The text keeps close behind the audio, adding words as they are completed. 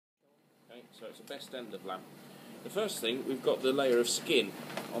So it's the best end of lamb. The first thing, we've got the layer of skin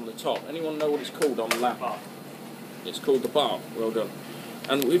on the top. Anyone know what it's called on lamb? Bark. It's called the bark. Well done.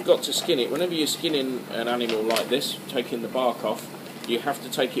 And we've got to skin it. Whenever you're skinning an animal like this, taking the bark off, you have to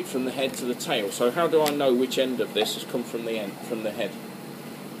take it from the head to the tail. So how do I know which end of this has come from the end, from the head?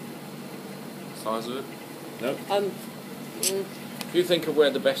 Size of it? No? If you think of where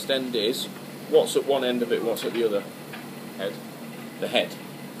the best end is, what's at one end of it, what's at the other head? The head.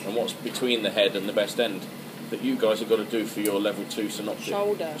 And what's between the head and the best end that you guys have got to do for your level 2 synoptic?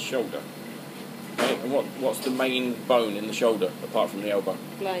 Shoulder. Shoulder. Okay, and what's the main bone in the shoulder, apart from the elbow?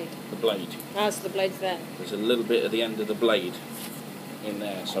 Blade. The blade. Ah, so the blade's there. There's a little bit at the end of the blade in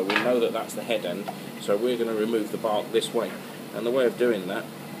there, so we know that that's the head end, so we're going to remove the bark this way. And the way of doing that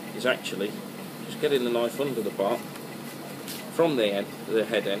is actually just getting the knife under the bark from the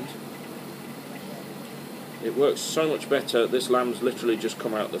head end. It works so much better. This lamb's literally just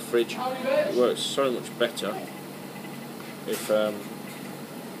come out of the fridge. It works so much better if you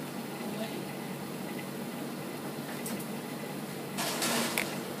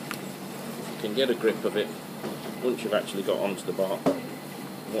can get a grip of it once you've actually got onto the bark.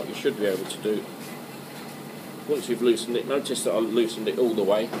 And what you should be able to do, once you've loosened it, notice that I loosened it all the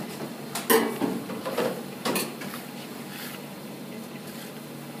way.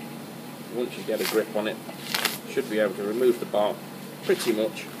 Once you get a grip on it, you should be able to remove the bark pretty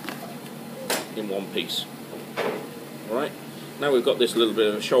much in one piece. Alright, now we've got this little bit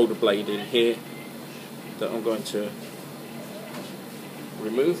of a shoulder blade in here that I'm going to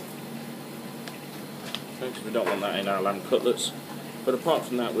remove. Because we don't want that in our lamb cutlets. But apart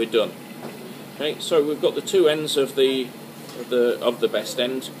from that, we're done. Okay, so we've got the two ends of the best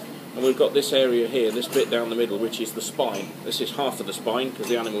end, and we've got this area here, this bit down the middle, which is the spine. This is half of the spine because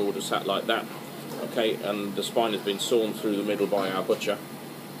the animal would have sat like that. Okay, and the spine has been sawn through the middle by our butcher.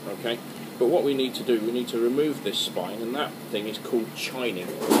 Okay, but what we need to do, we need to remove this spine, and that thing is called chining.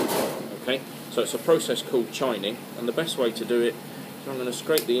 Okay, so it's a process called chining, and the best way to do it is I'm going to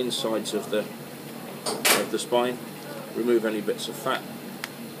scrape the insides of the spine, remove any bits of fat.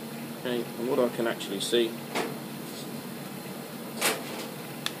 Okay, and what I can actually see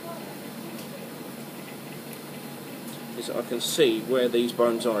is that I can see where these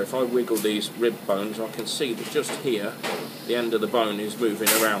bones are. If I wiggle these rib bones, I can see that just here the end of the bone is moving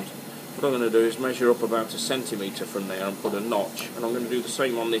around. What I'm going to do is measure up about 1 centimetre from there and put a notch, and I'm going to do the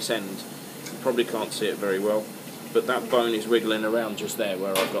same on this end. You probably can't see it very well, but that bone is wiggling around just there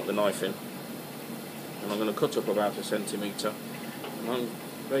where I've got the knife in. And I'm going to cut up about 1 centimetre, and I'm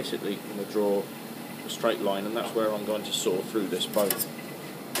basically going to draw a straight line, and that's where I'm going to saw through this bone.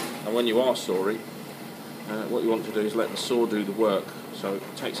 And when you are sawing, what you want to do is let the saw do the work, so it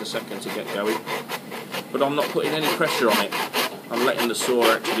takes a second to get going, but I'm not putting any pressure on it. I'm letting the saw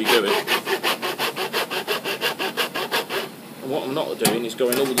actually do it. And what I'm not doing is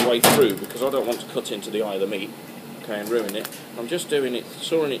going all the way through, because I don't want to cut into the eye of the meat, okay, and ruin it. I'm just doing it,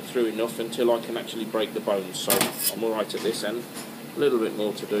 sawing it through enough until I can actually break the bones. So I'm alright at this end. A little bit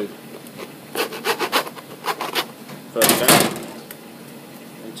more to do further down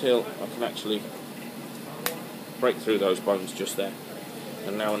until I can actually break through those bones just there.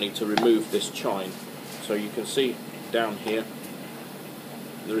 And now I need to remove this chine. So you can see down here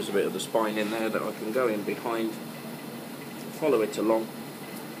there is a bit of the spine in there that I can go in behind, follow it along.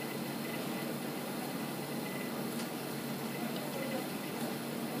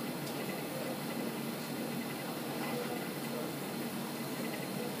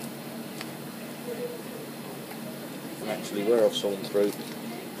 And actually where I've sawn through,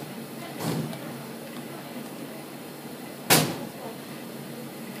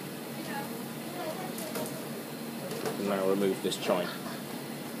 and now remove this chine.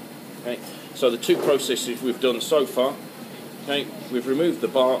 Okay, so the two processes we've done so far, okay, we've removed the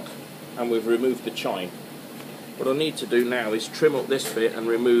bark and we've removed the chine. What I need to do now is trim up this bit and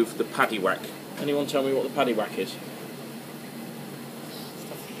remove the paddy wack. Anyone tell me what the paddy wack is?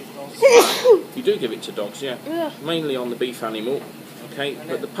 You do give it to dogs, yeah. Mainly on the beef animal, okay,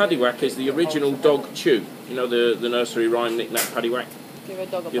 but the paddy wack is the original dog chew. You know the nursery rhyme, knick-knack paddy wack? Give a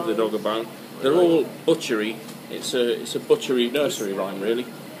dog a Give bone. the dog a bone. They're all butchery. It's a butchery nursery rhyme, really.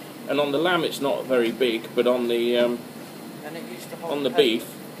 And on the lamb it's not very big, but on the beef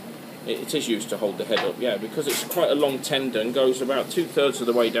it is used to hold the head up, yeah, because it's quite a long tendon, goes about 2/3 of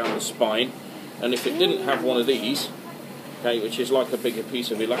the way down the spine, and if it didn't have one of these, okay, which is like a bigger piece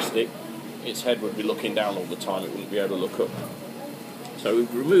of elastic, its head would be looking down all the time, it wouldn't be able to look up. So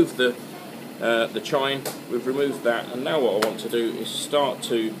we've removed the chine, we've removed that, and now what I want to do is start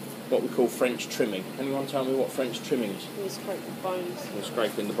to what we call French trimming. Anyone tell me what French trimming is? We scrape the bones. We're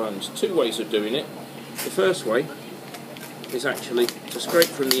scraping the bones. Two ways of doing it. The first way is actually to scrape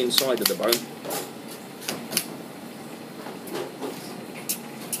from the inside of the bone.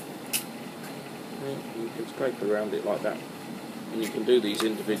 You can scrape around it like that, and you can do these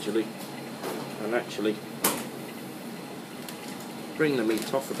individually and actually bring the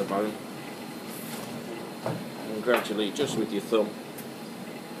meat off of the bone, and gradually, just with your thumb,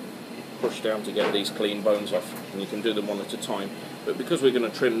 push down to get these clean bones off. And you can do them one at a time, but because we're going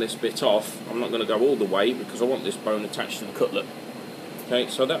to trim this bit off, I'm not going to go all the way because I want this bone attached to the cutlet. Okay,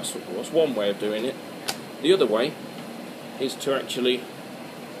 so that's one way of doing it. The other way is to actually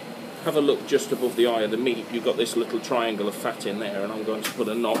have a look just above the eye of the meat. You've got this little triangle of fat in there, and I'm going to put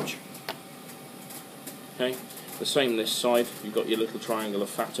a notch. Okay, the same this side. You've got your little triangle of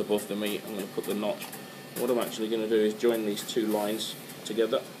fat above the meat. I'm going to put the notch. What I'm actually going to do is join these two lines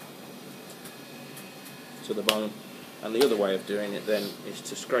together to the bone, and the other way of doing it then is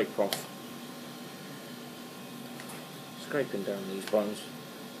to scrape off, scraping down these bones.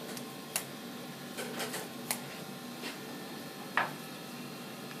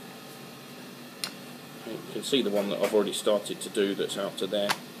 You can see the one that I've already started to do that's out to there.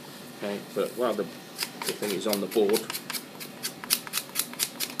 Okay, but while the thing is on the board,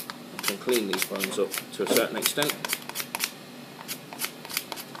 I can clean these bones up to a certain extent.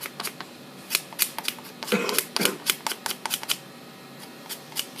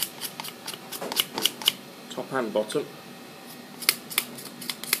 Top and bottom.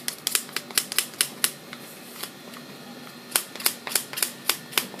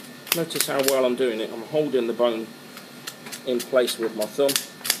 Notice how well I'm doing it. I'm holding the bone in place with my thumb,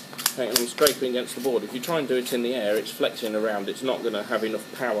 okay, and I'm scraping against the board. If you try and do it in the air, it's flexing around. It's not going to have enough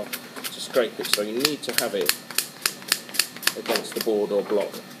power to scrape it, so you need to have it against the board or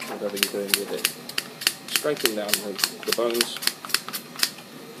block, whatever you're doing with it. Scraping down the bones,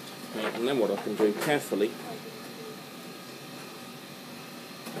 okay, and then what I can do carefully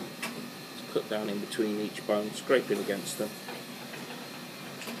is cut down in between each bone, scraping against them.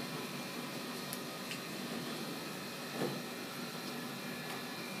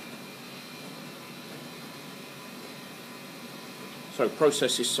 So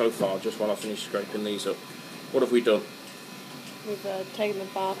processes so far, just while I finish scraping these up. What have we done? We've taken the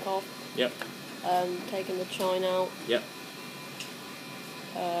bark off. Yep. Taken the chine out. Yep.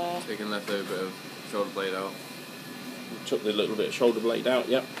 Taken leftover bit of shoulder blade out. Took the little bit of shoulder blade out,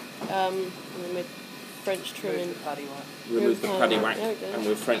 yep. And then with French trimming. Removed the paddy wack, and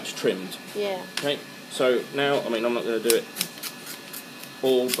we're French trimmed. Yeah. Okay, so now, I mean, I'm not going to do it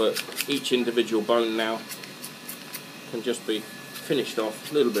all, but each individual bone now can just be finished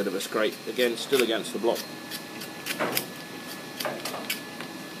off. A little bit of a scrape, again, still against the block.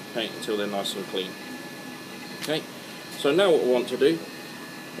 Okay, until they're nice and clean. Okay, so now what I want to do,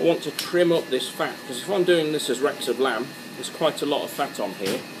 I want to trim up this fat, because if I'm doing this as racks of lamb, there's quite a lot of fat on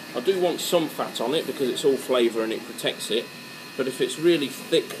here. I do want some fat on it because it's all flavour and it protects it, but if it's really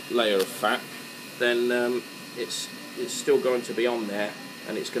thick layer of fat, then it's still going to be on there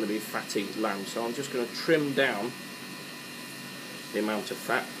and it's going to be fatty lamb. So I'm just going to trim down the amount of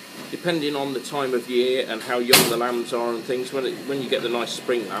fat, depending on the time of year and how young the lambs are and things. When you get the nice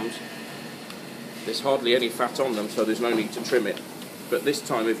spring lambs, there's hardly any fat on them, so there's no need to trim it. But this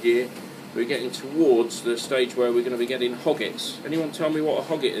time of year, we're getting towards the stage where we're going to be getting hoggets. Anyone tell me what a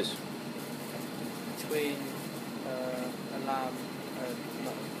hogget is? Between a lamb and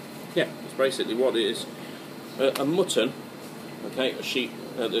mutton. Yeah, it's basically what it is. A mutton, okay, a sheep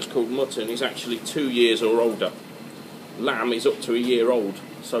that's called mutton, is actually 2 years or older. Lamb is up to a year old,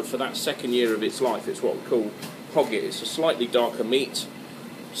 so for that second year of its life, it's what we call hogget. It's a slightly darker meat,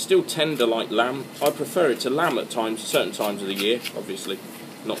 still tender like lamb. I prefer it to lamb at times, certain times of the year, obviously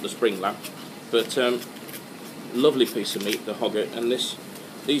not the spring lamb, but lovely piece of meat, the hogget. And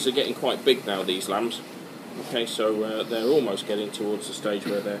these are getting quite big now, these lambs. Okay, so they're almost getting towards the stage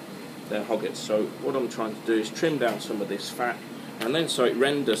where they're hoggets. So what I'm trying to do is trim down some of this fat, and then so it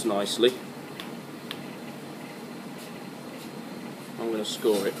renders nicely, I'm going to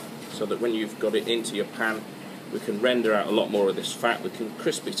score it so that when you've got it into your pan, we can render out a lot more of this fat. We can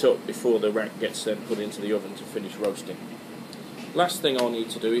crisp it up before the rack gets then put into the oven to finish roasting. Last thing I'll need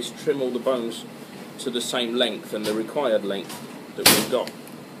to do is trim all the bones to the same length and the required length that we've got.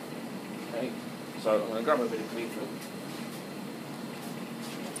 Okay, so I'm going to grab a bit of clean film.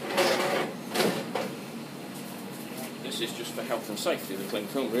 This is just for health and safety, the cling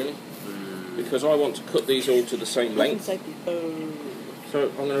film, really, because I want to cut these all to the same length. So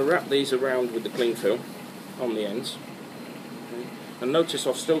I'm going to wrap these around with the cling film on the ends. Okay. And notice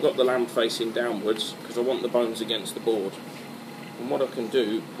I've still got the lamb facing downwards because I want the bones against the board. And what I can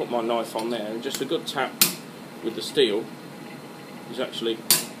do, put my knife on there, and just a good tap with the steel is actually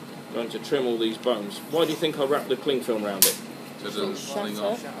going to trim all these bones. Why do you think I wrapped the cling film around it? So it doesn't sling Shatter.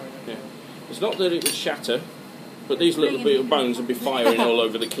 off. Yeah. It's not that it would shatter, but these little bit of bones would be firing all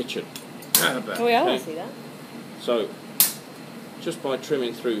over the kitchen. Oh yeah, I see that. So, just by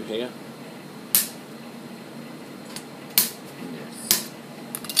trimming through here,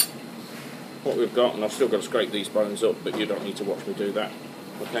 what we've got, and I've still got to scrape these bones up, but you don't need to watch me do that.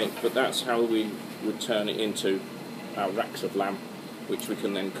 Okay, but that's how we would turn it into our racks of lamb, which we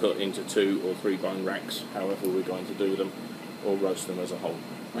can then cut into 2 or 3 bone racks, however we're going to do them, or roast them as a whole.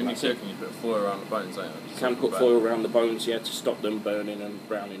 When you cook, you put foil around the bones, don't you? You can put foil around the bones, yeah, to stop them burning and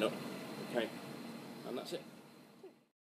browning up. Okay, and that's it.